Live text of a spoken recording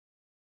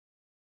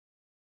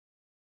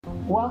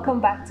Welcome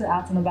back to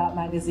Out and About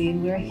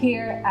magazine. We're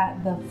here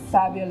at the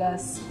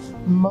fabulous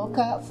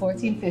Mocha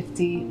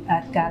 1450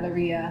 at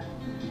Galleria,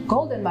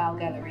 Golden Mile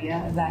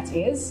Galleria, that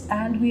is.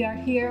 And we are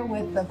here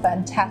with the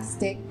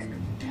fantastic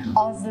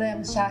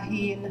Özlem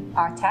Şahin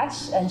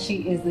Artaş, and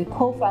she is the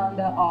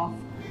co-founder of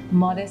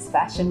Modest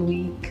Fashion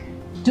Week.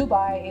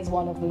 Dubai is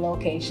one of the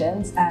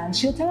locations, and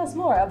she'll tell us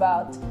more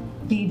about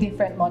the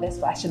different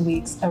Modest Fashion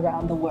Weeks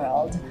around the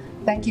world.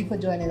 Thank you for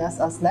joining us,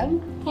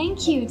 Özlem.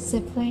 Thank you. It's a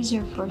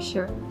pleasure for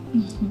sure.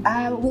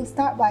 We'll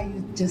start by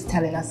you just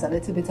telling us a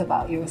little bit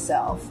about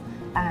yourself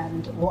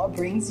and what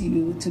brings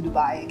you to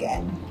Dubai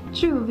again.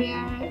 True, we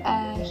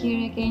are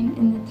here again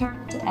in the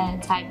third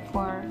time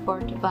for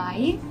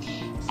Dubai.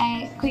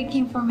 Quick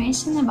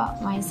information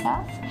about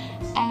myself.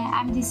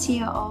 I'm the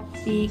CEO of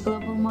the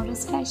Global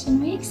Modest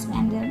Fashion Weeks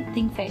and the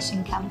Think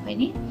Fashion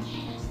company.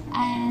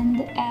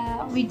 And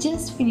we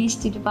just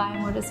finished the Dubai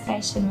Modest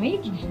Fashion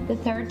Week, the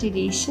third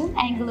edition,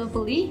 and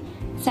globally,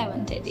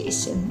 7th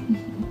edition.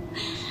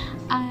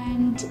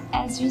 And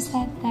as you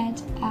said that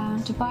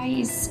Dubai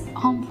is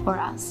home for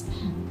us.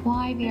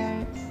 Why we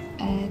are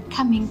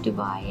coming to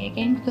Dubai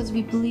again? Because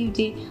we believe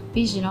the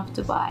vision of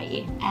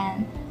Dubai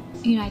and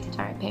United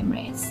Arab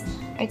Emirates.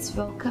 It's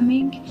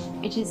welcoming,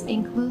 it is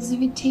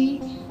inclusivity,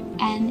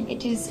 and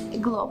it is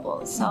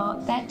global.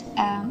 So that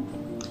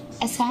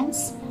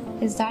essence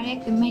is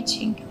directly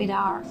matching with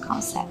our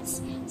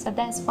concepts. So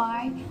that's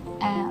why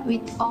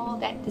with all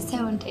that, the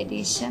 7th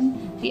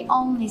edition, the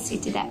only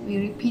city that we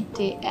repeat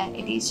the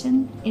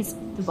edition is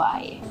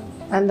Dubai.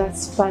 And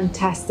that's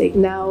fantastic.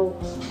 Now,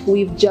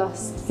 we've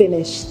just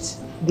finished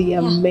the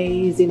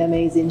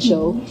amazing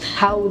show.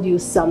 How would you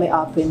sum it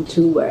up in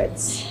 2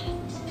 words?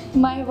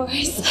 My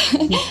words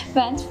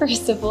went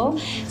first of all.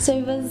 So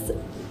it was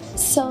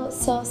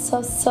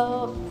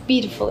so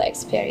beautiful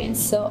experience.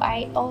 So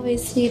I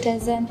always see it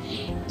as a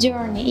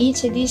journey.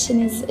 Each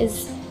edition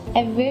is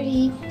a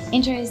very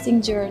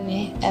interesting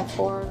journey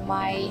for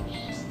my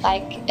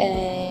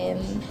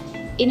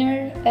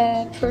inner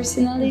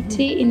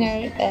personality,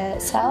 inner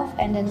self,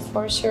 and then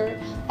for sure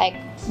like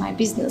my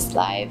business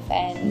life,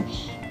 and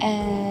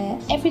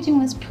everything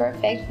was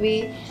perfect.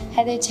 We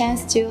had a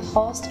chance to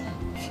host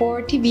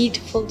 40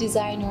 beautiful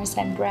designers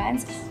and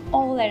brands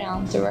all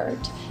around the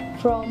world,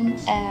 from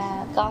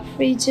Gulf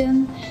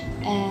region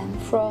and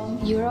from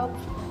Europe,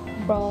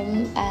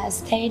 from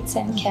States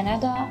and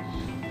Canada,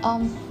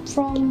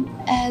 from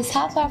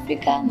South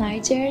Africa,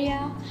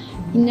 Nigeria,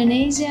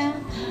 Indonesia.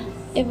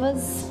 It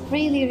was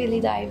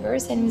really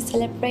diverse, and we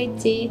celebrate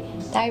the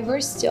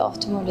diversity of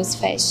the modest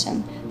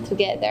fashion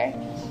together.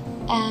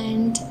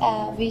 And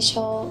we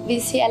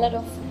see a lot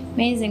of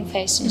amazing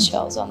fashion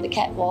shows on the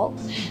catwalk.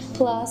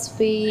 Plus,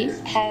 we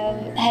have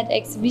had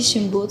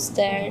exhibition booths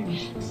there.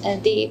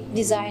 The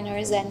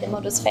designers and the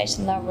modest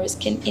fashion lovers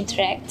can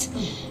interact.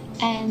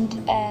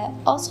 And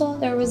also,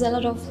 there was a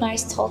lot of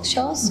nice talk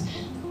shows,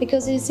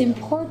 because it's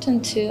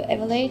important to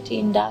evaluate the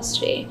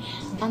industry,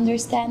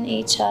 understand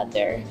each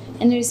other,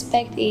 and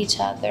respect each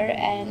other.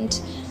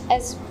 And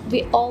as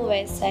we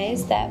always say,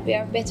 is that we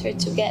are better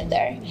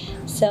together.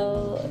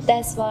 So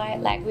that's why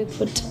we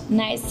put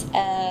nice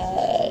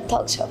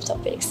talk show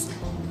topics.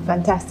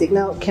 Fantastic.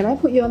 Now, can I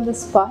put you on the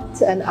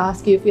spot and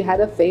ask you if you had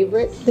a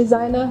favorite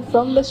designer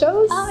from the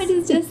shows? Oh, it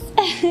is just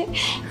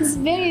it's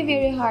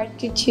very hard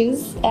to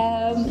choose.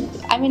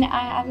 I mean,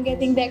 I'm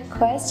getting that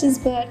questions,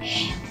 but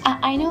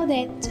I know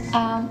that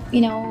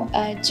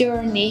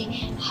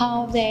journey,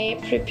 how they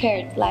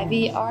prepared.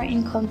 We are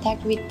in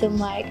contact with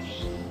them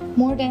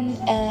more than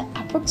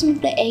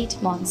approximately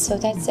 8 months. So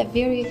that's a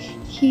very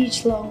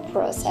huge, long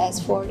process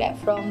for that,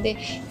 from the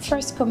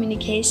first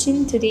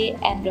communication to the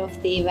end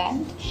of the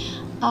event.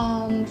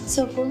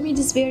 So for me, it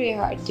is very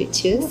hard to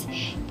choose,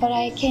 but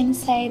I can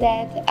say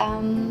that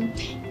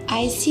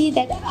I see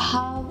that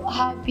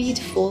how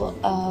beautiful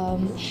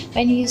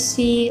when you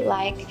see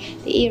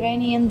the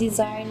Iranian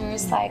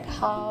designers,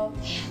 how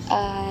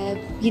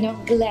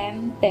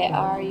glam they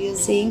are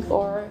using,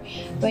 or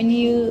when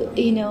you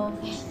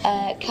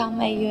come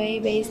a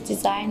UAE based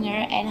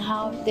designer and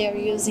how they're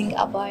using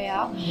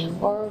abaya,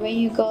 or when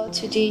you go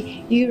to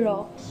the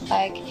Europe,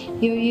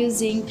 you're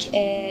seeing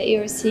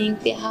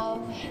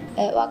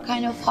what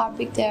kind of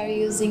fabric they are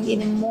using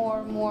in a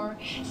more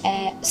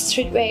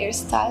streetwear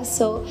style.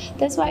 So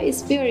that's why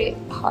it's very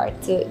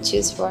hard to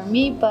choose for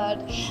me, but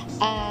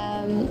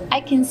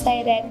I can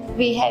say that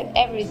we have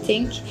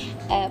everything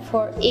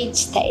for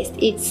each taste,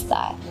 each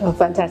style. Oh,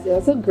 fantastic.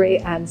 That's a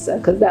great answer,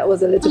 because that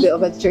was a little bit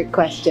of a trick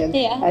question.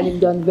 Yeah. And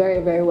you've done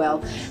very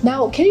well.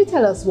 Now, can you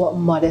tell us what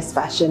modest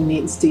fashion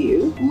means to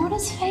you?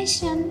 Modest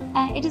fashion,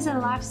 it is a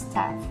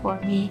lifestyle for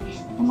me.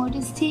 The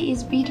modesty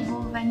is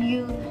beautiful when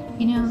you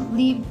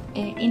live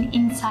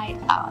inside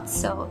out.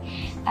 So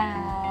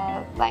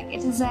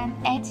it is an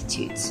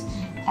attitude.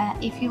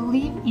 If you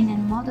live in a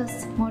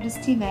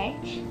modesty way,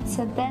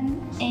 so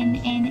then in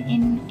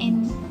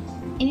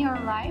your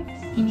life,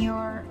 in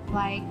your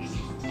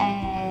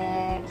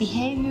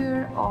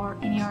behavior, or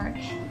in your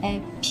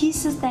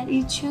pieces that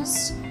you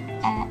choose,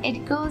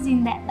 it goes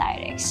in that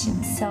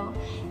direction. So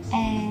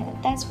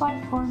that's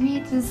why for me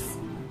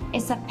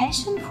it's a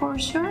passion for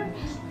sure,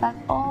 but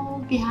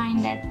all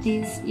behind that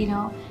this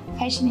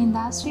fashion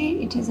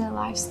industry, it is a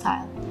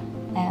lifestyle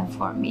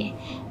for me.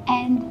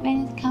 And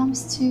when it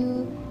comes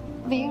to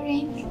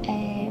wearing,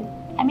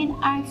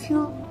 I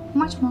feel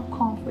much more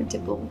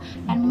comfortable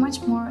and much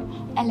more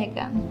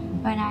elegant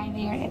when I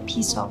wear a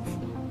piece of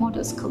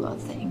modest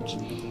clothing.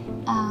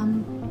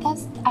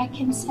 Thus I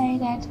can say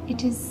that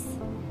it is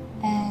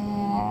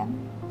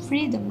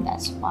freedom.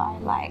 That's why,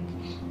 like,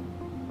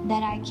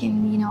 that I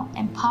can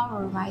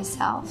empower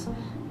myself,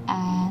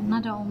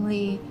 not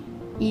only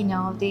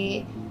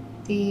the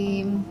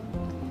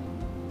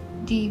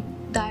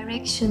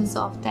directions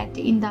of that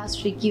the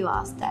industry give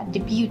us, that the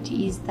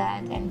beauty is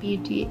that and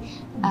beauty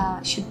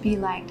should be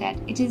like that.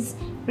 It is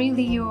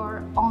really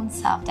your own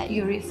self that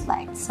you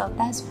reflect. So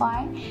that's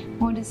why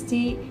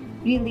modesty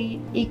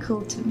really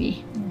equal to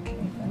me. Okay,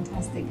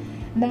 fantastic.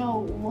 Now,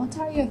 what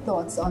are your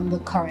thoughts on the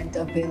current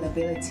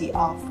availability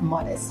of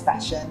modest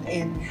fashion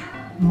in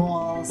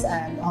malls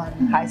and on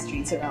high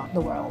streets around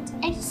the world?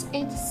 It's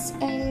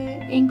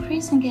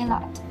increasing a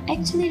lot.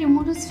 Actually, the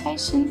modest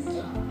fashion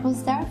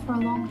was there for a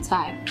long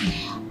time.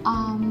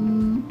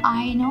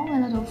 I know a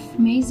lot of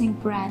amazing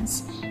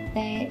brands.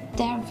 They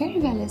are very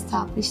well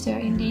established. They're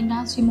in the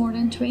industry more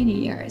than 20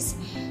 years.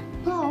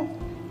 But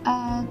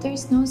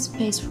there's no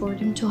space for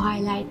them to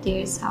highlight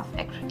their self,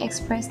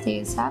 express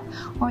their self,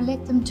 or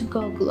let them to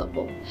go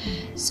global.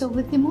 So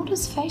with the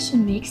modest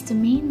fashion mix, the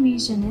main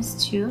vision is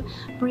to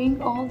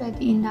bring all the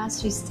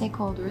industry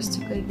stakeholders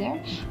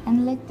together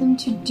and let them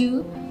to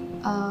do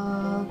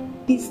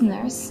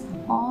business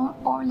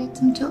or let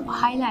them to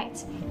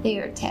highlight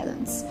their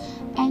talents.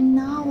 And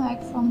now,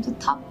 like, from the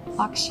top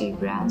luxury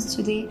brands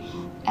to the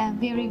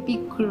very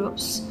big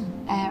groups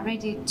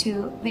ready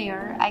to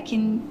wear, I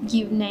can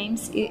give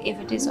names if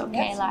it is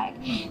okay, like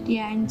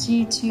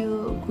D&G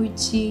to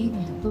Gucci,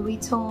 Louis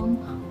Vuitton,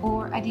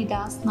 or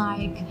Adidas,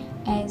 Nike,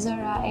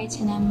 Zara,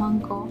 H&M,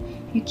 Mango.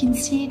 You can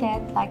see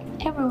that like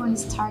everyone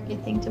is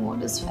targeting the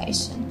modest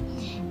fashion.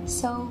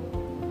 So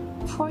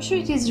for sure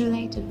it is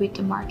related with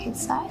the market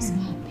size,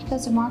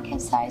 because the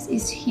market size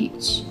is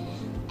huge,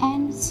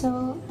 and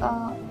so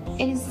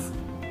it is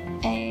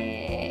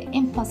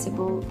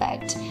impossible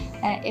that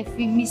if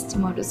we miss the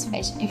modest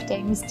fashion, if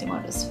they miss the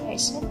modest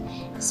fashion.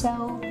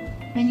 So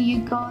when you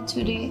go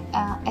to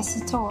a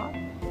store,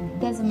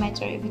 doesn't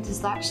matter if it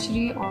is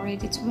luxury or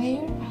ready to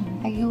wear,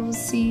 you will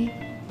see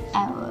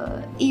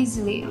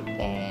easily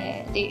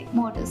the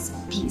modest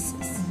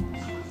pieces.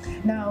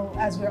 Now,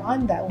 as we're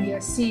on that, we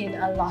are seeing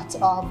a lot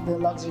of the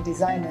luxury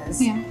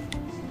designers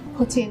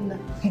putting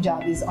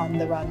hijabis on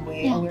the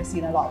runway, and we're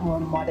seeing a lot more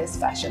modest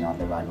fashion on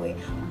the runway.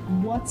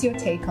 What's your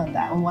take on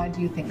that, and why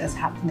do you think that's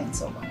happening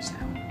so much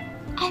now?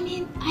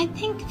 I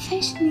think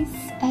fashion is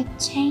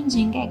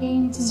changing.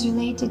 Again, it is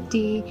related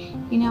to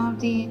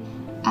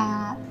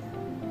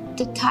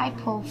the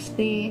type of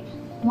the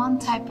one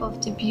type of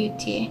the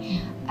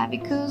beauty,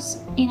 because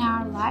in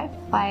our life,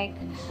 like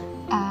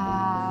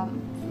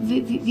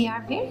we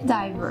are very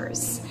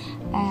diverse.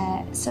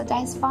 So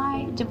that's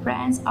why the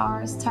brands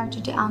are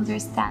started to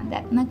understand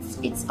that not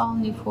it's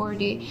only for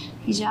the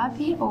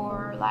hijabi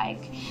or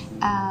like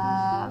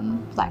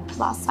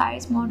plus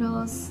size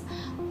models.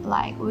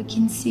 Like we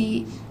can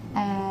see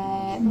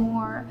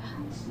more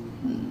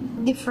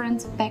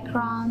different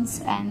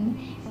backgrounds and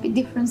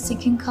different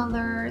skin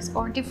colors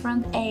or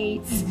different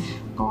age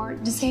or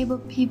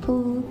disabled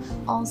people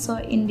also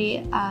in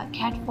the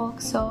catwalk.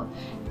 So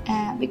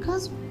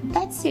because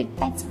that's it,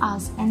 that's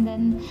us, and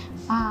then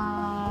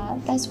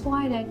that's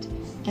why that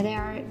they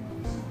are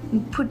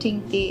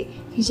putting the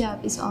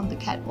hijabis on the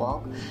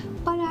catwalk.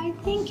 But I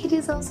think it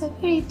is also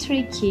very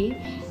tricky.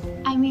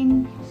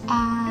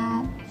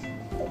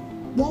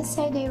 Let's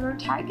say they were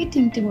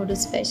targeting the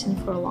modest fashion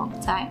for a long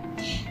time,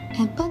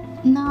 but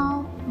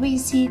now we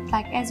see it,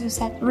 like as you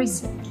said,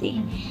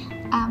 recently,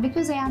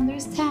 because they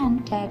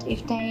understand that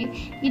if they,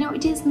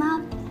 it is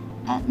not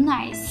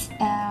nice,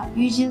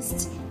 you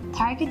just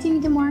targeting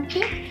the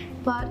market,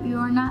 but you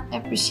are not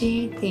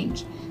appreciating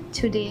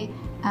to the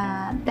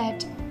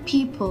that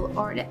people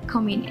or that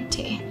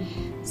community.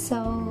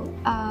 So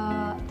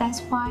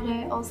that's why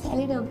they're also a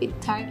little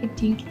bit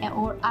targeting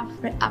or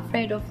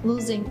afraid of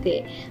losing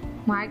the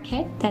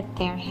market that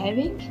they're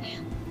having.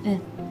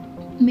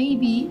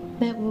 Maybe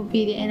that will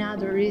be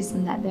another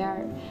reason that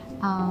they're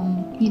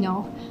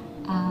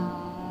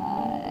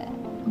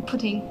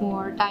putting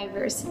more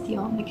diversity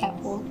on the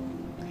catwalk.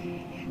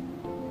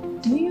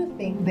 Do you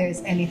think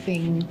there's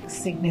anything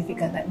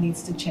significant that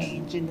needs to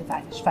change in the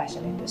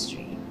fashion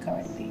industry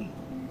currently?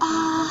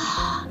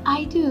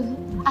 I do.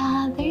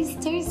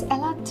 There's a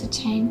lot to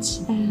change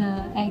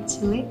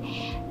actually.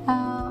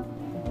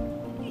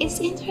 It's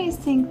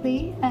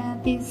interestingly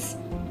this,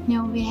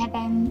 we had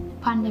a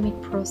pandemic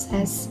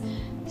process.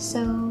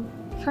 So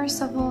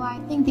first of all, I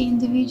think the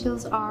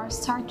individuals are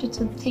started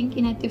to think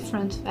in a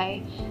different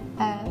way.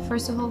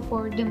 First of all,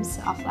 for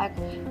themselves, like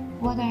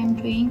what I'm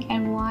doing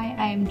and why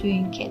I'm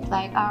doing it.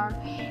 Like our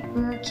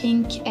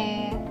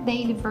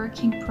daily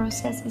working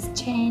process is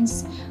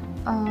changed.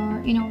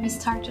 we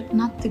started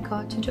not to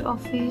go to the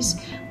office.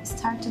 We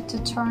started to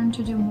turn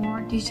to the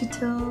more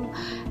digital,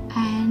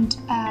 and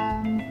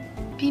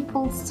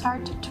people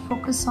started to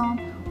focus on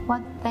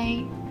what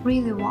they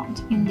really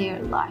want in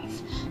their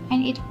life,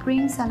 and it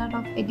brings a lot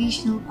of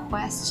additional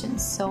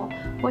questions. So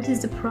what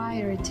is the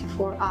priority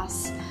for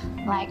us?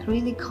 Like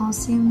really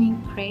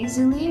consuming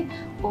crazily,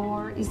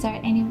 or is there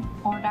any,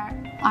 or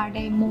are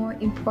there more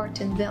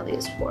important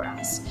values for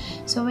us?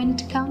 So when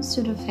it comes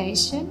to the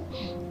fashion,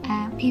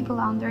 people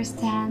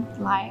understand,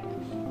 like,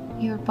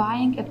 you're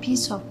buying a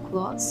piece of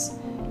clothes,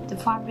 the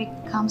fabric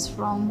comes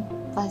from,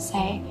 let's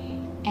say,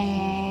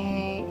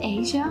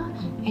 Asia,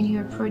 and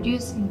you're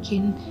producing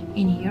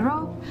in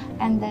Europe,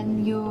 and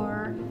then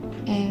you're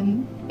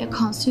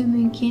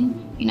consuming in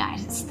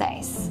United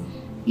States.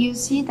 You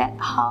see that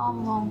how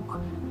long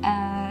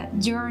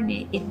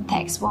journey it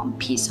takes one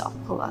piece of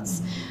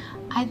clothes.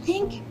 I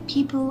think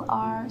people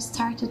are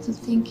started to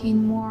think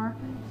in more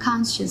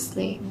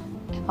consciously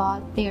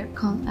about their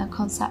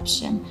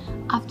consumption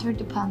after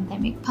the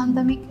pandemic.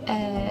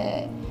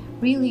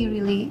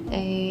 Really,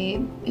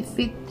 if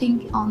we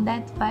think on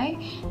that way,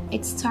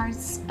 it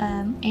starts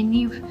a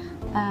new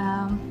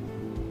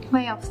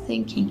way of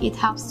thinking. It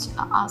helps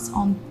us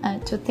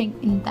to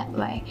think in that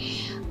way.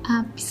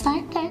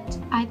 Besides that,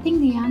 I think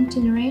the young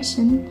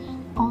generation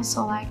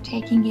also like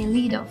taking a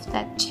lead of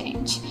that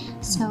change.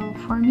 So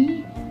for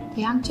me,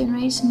 the young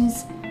generation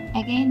is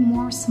again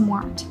more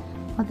smart,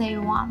 what they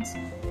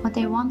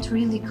want to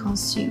really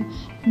consume,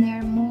 and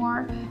they're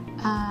more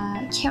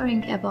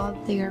caring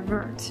about their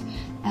worth,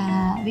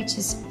 which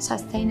is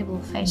sustainable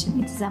fashion.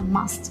 It is a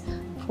must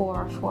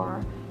for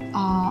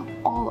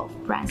all of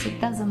brands. It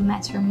doesn't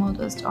matter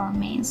modest or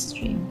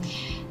mainstream.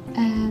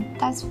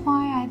 That's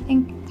why I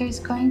think there's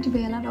going to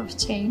be a lot of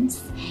change,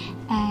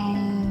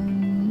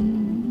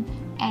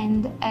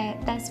 and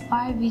that's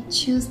why we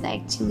choose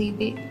actually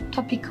the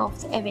topic of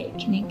the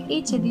awakening.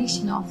 Each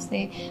edition of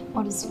the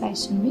Modest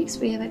Fashion Weeks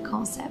we have a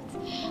concept,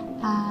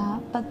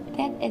 but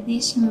that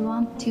edition we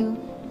want to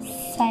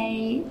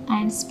say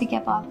and speak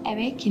about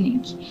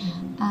awakening,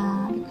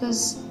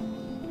 because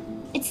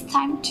it's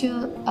time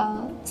to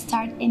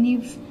start a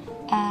new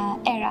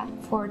era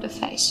for the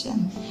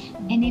fashion,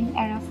 a new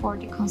era for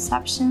the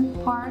consumption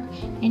part,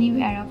 a new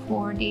era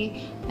for the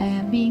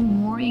being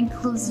more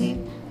inclusive,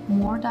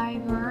 more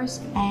diverse,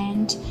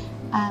 and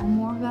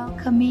more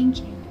welcoming,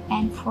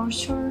 and for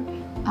sure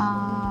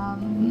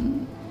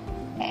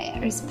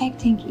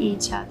respecting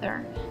each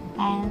other.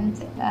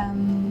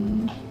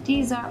 And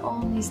these are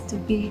all needs to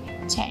be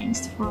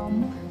changed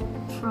from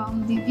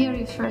the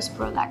very first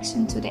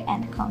production to the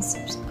end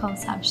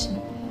consumption.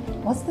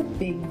 What's the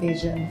big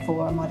vision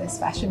for Modest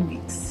Fashion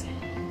Weeks?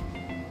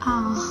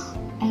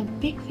 A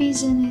big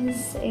vision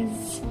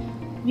is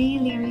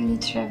really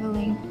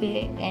traveling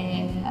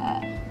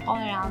all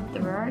around the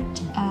world,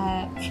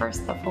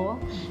 first of all,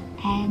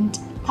 and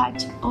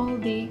touch all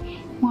the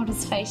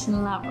modest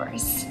fashion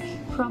lovers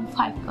from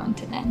 5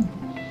 continents,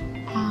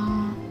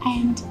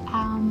 and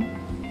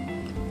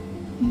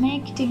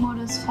make the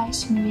Modest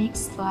Fashion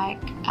Weeks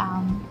like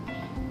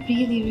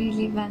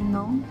really well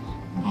known,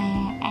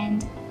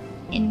 and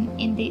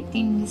in the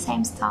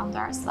same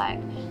standards like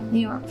New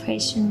York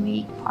Fashion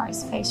Week,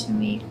 Paris Fashion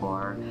Week,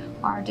 or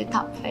the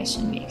top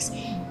fashion weeks.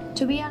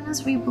 To be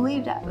honest, we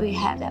believe that we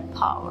have that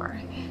power,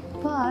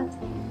 but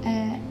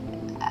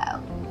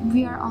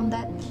we are on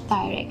that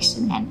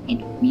direction, and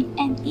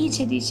each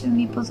edition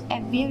we put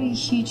a very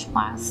huge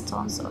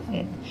milestones of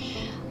it.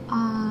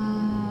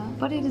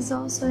 But it is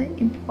also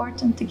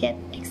important to get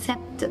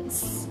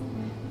acceptance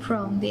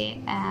from the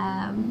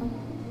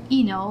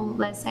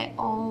let's say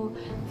all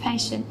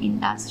fashion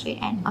industry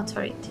and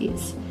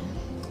authorities.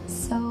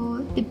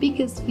 So the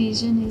biggest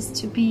vision is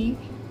to be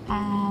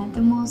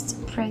the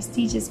most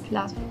prestigious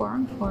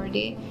platform for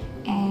the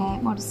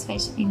modest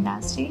fashion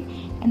industry,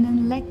 and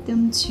then let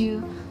them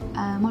to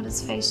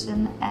modest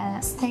fashion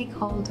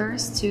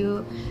stakeholders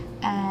to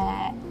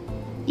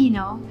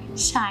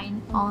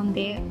shine on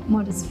the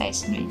Modest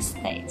Fashion Week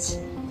stage.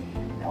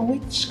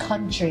 Which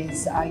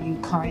countries are you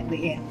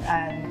currently in,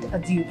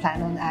 and do you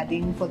plan on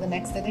adding for the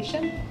next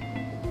edition?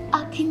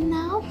 Until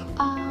now,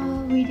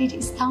 we did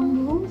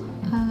Istanbul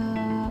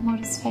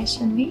Modest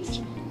Fashion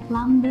Week,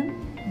 London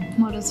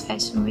Modest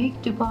Fashion Week,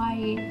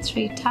 Dubai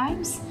 3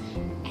 times,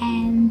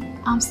 and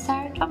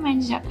Amsterdam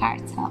and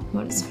Jakarta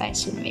Modest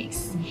Fashion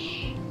Weeks.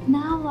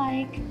 Now,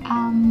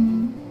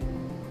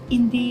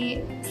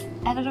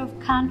 a lot of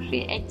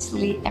countries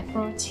actually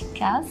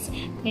approaching us.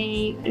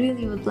 They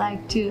really would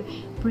like to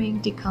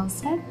bring the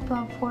concept,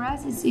 but for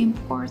us it's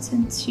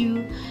important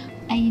to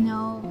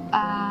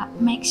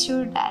make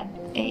sure that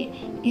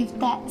if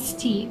that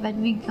city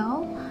when we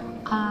go,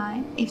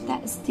 if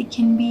that city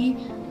can be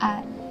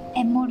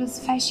a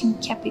modest fashion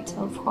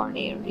capital for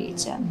their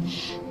region.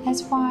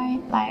 That's why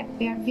like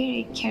we are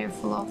very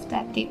careful of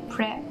that the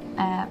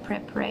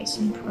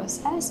preparation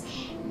process.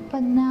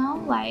 But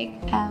now like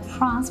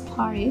France,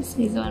 Paris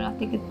is one of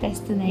the good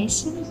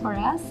destinations for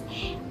us.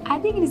 I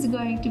think it is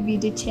going to be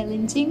the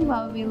challenging,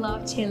 but we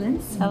love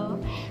challenge. So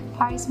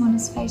Paris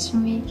Modest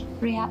Fashion Week,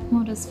 Riyadh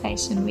Modest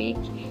Fashion Week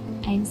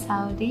in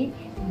Saudi,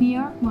 New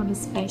York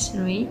Modest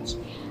Fashion Week,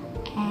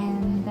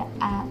 and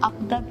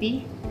Abu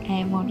Dhabi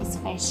Modest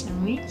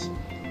Fashion Week,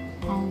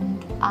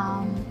 and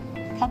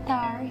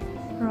Qatar,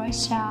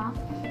 Russia,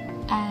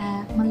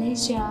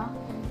 Malaysia.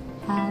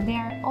 They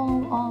are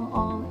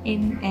all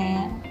in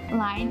a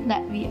line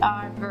that we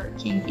are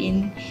working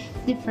in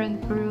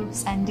different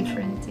groups and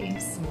different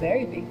teams.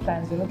 Very big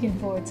plans. We're looking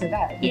forward to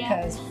that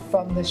because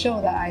from the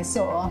show that I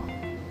saw,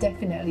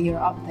 definitely you're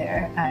up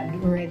there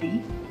and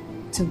ready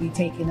to be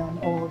taking on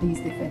all these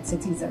different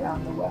cities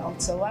around the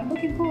world. So I'm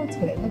looking forward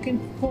to it. Looking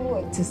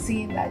forward to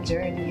seeing that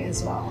journey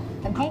as well.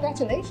 And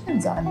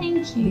congratulations on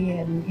being,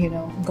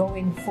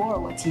 going for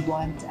what you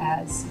want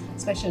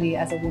especially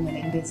as a woman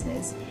in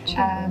business.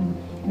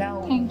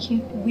 Now, thank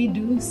you. We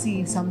do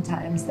see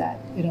sometimes that,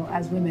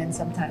 as women,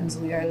 sometimes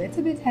we are a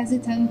little bit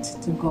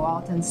hesitant to go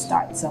out and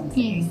start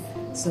something.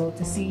 Yes. So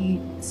to see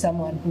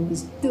someone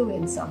who's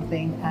doing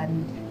something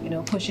and,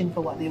 pushing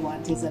for what they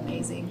want is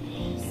amazing.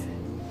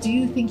 Do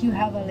you think you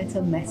have a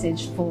little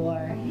message for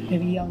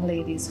maybe young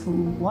ladies who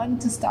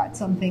want to start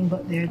something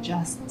but they're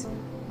just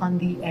on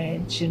the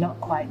edge, you're not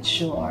quite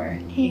sure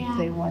if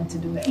they want to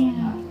do it or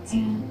not?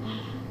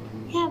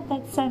 Yeah,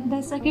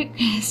 that's a good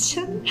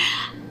question.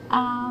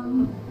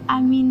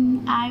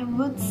 I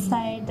would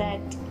say that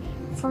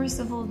first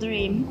of all,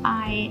 dream.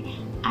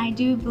 I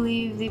do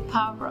believe the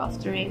power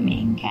of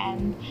dreaming,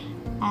 and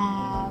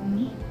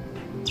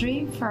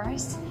dream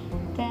first,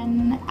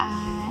 then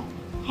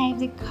have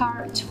the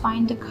courage,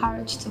 find the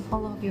courage to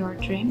follow your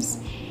dreams.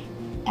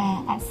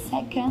 As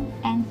second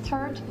and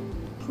third,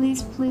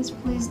 please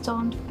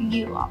don't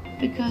give up,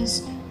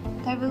 because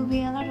there will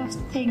be a lot of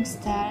things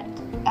that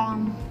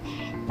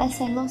let's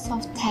say lots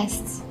of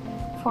tests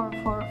for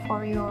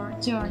your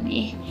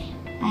journey,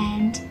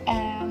 and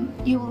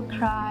you will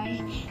cry,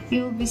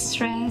 you will be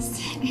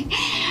stressed,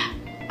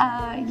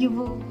 you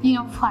will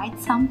fight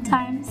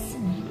sometimes,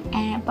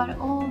 but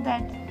all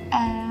that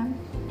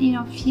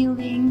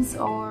feelings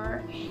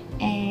or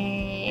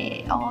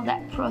all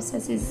that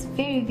process is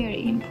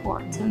very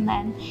important.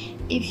 And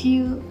if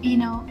you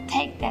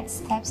take that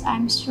steps,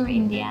 I'm sure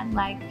in the end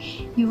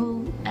you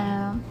will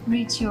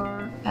reach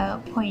your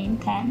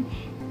point,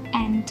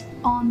 and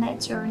on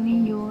that journey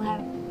you will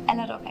have a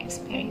lot of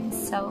experience.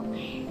 So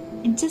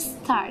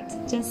just start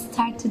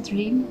to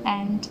dream,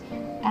 and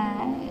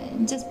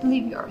just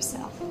believe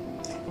yourself.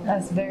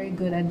 That's very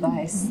good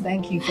advice.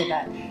 Thank you for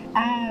that.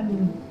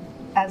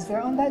 As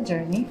we're on that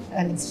journey,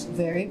 and it's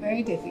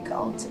very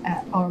difficult,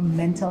 our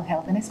mental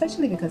health, and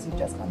especially because we've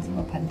just gone through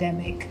a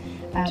pandemic,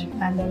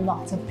 and a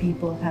lot of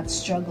people have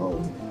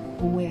struggled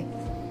with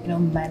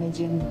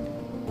managing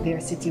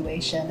their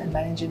situation and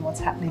managing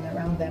what's happening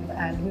around them,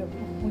 and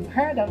we've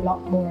heard a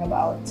lot more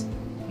about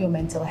your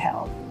mental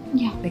health,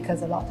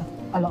 because a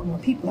lot more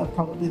people have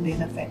probably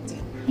been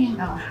affected.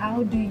 Now,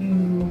 how do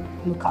you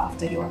look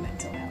after your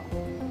mental health?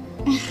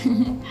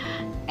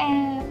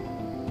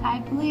 I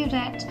believe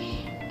that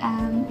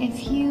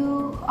if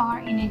you are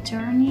in a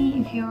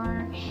journey, if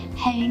you're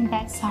having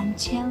that some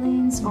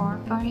challenge or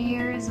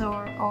barriers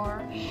or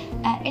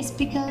it's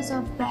because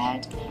of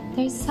that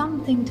there's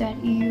something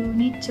that you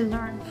need to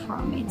learn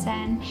from it,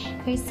 and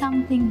there's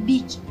something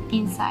big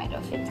inside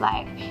of it.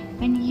 Like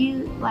when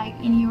you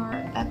in your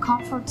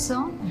comfort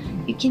zone,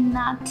 you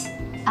cannot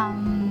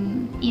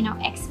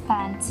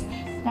expand.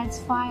 That's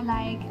why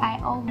I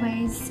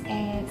always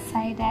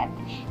say that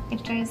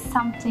if there is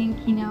something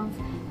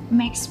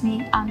makes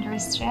me under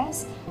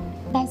stress,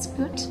 that's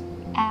good,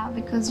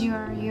 because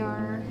you're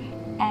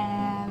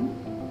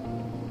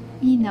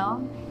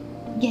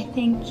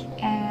getting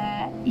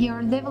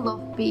your level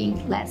of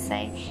being, let's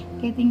say,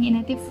 getting in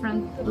a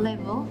different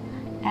level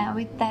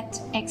with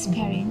that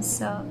experience.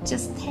 So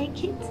just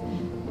take it,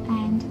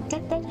 and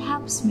that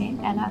helps me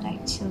a lot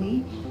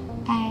actually.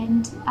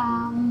 And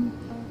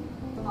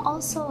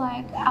also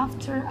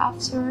after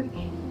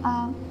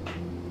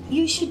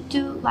you should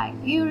do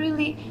you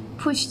really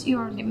push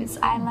your limits.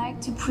 I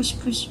like to push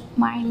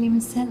my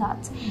limits a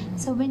lot.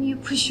 So when you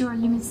push your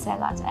limits a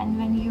lot, and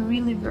when you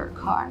really work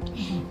hard,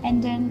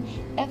 and then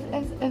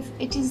if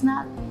it is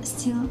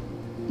still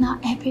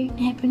not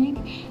happening,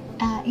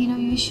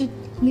 you should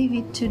leave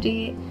it to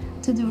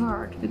the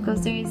world,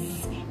 because there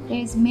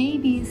is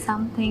maybe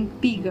something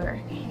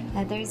bigger.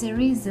 There is a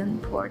reason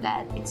for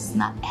that it's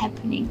not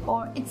happening,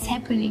 or it's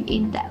happening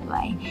in that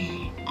way.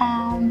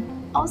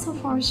 Also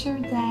for sure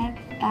that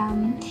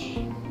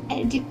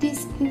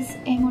this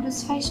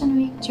Modest Fashion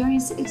Week journey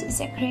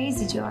is a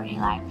crazy journey,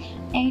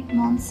 8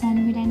 months,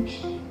 and within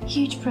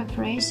huge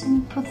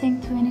preparation,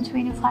 putting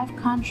 20-25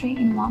 countries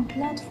in one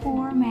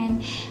platform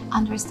and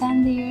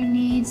understand their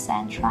needs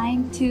and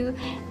trying to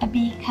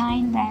be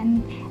kind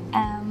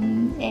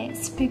and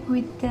speak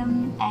with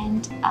them,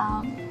 and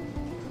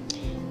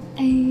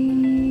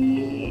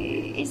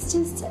it's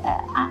just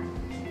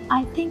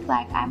I think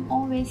like I'm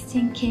always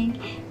thinking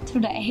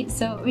today.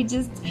 So we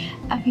just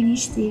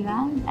finished the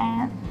event,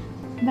 and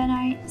when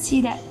I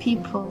see that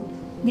people,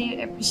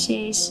 their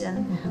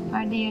appreciation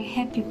or their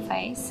happy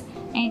face,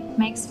 it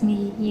makes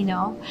me,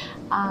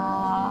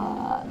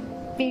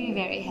 very,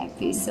 very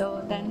happy.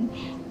 So then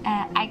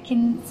I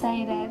can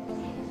say that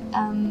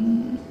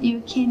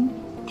you can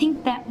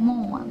think that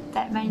moment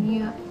that when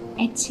you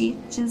achieve,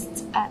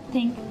 just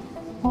think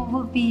what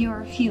will be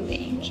your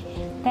feeling.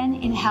 Then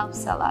it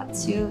helps a lot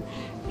to,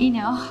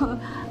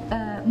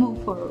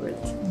 move forward.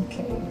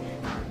 Okay.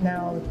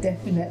 Now,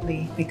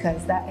 definitely,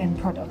 because that end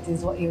product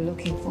is what you're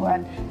looking for,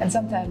 and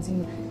sometimes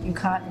you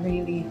can't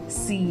really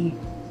see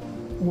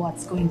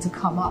what's going to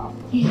come up.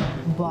 Yeah.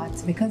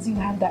 But because you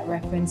have that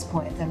reference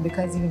point, and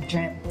because you've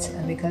dreamt,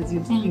 and because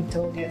you've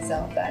told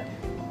yourself that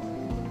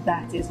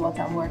that is what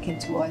I'm working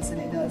towards, and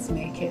it does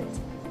make it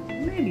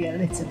maybe a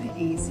little bit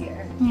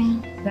easier.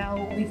 Yeah.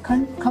 Now, we've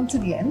come to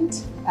the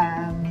end,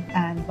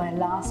 and my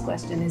last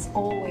question is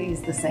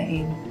always the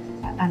same,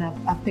 and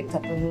I've picked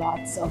up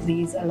lots of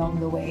these along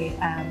the way,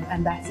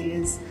 and that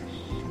is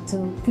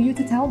for you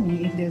to tell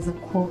me if there's a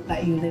quote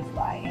that you live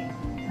by,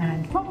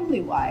 and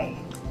probably why.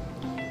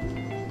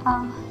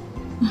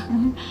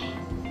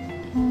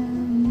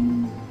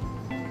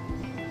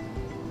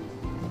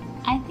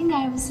 I think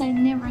I would say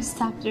never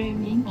stop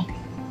dreaming.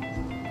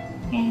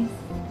 Yes,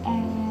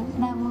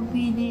 that will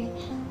be the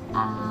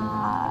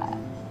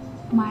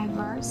my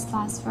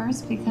last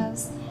verse,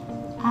 because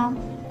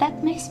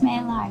that makes me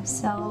alive.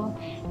 So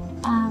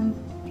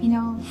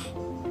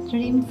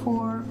dream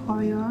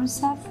for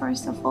yourself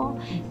first of all,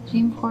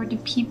 dream for the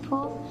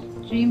people,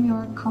 dream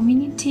your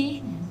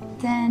community,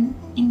 then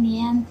in the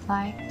end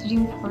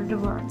dream for the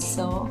world.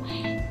 So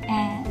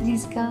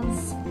this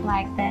goes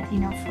like that,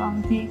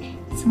 from the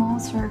small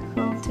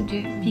circle to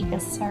the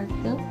biggest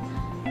circle,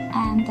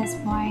 and that's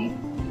why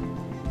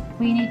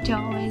we need to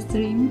always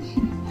dream.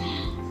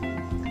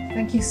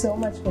 Thank you so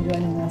much for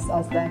joining us,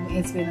 Özlem.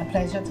 It's been a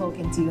pleasure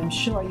talking to you. I'm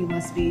sure you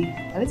must be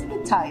a little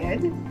bit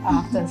tired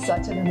after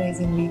such an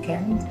amazing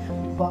weekend,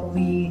 but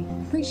we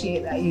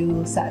appreciate that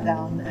you sat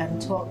down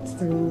and talked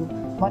through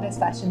Modest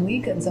Fashion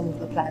Week and some of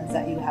the plans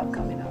that you have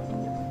coming up.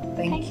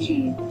 Thank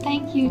you.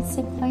 Thank you. It's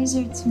a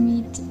pleasure to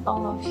meet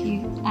all of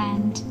you,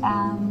 and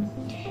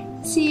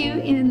see you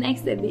in the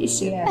next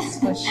edition. Yes,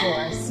 for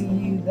sure. See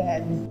you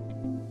then.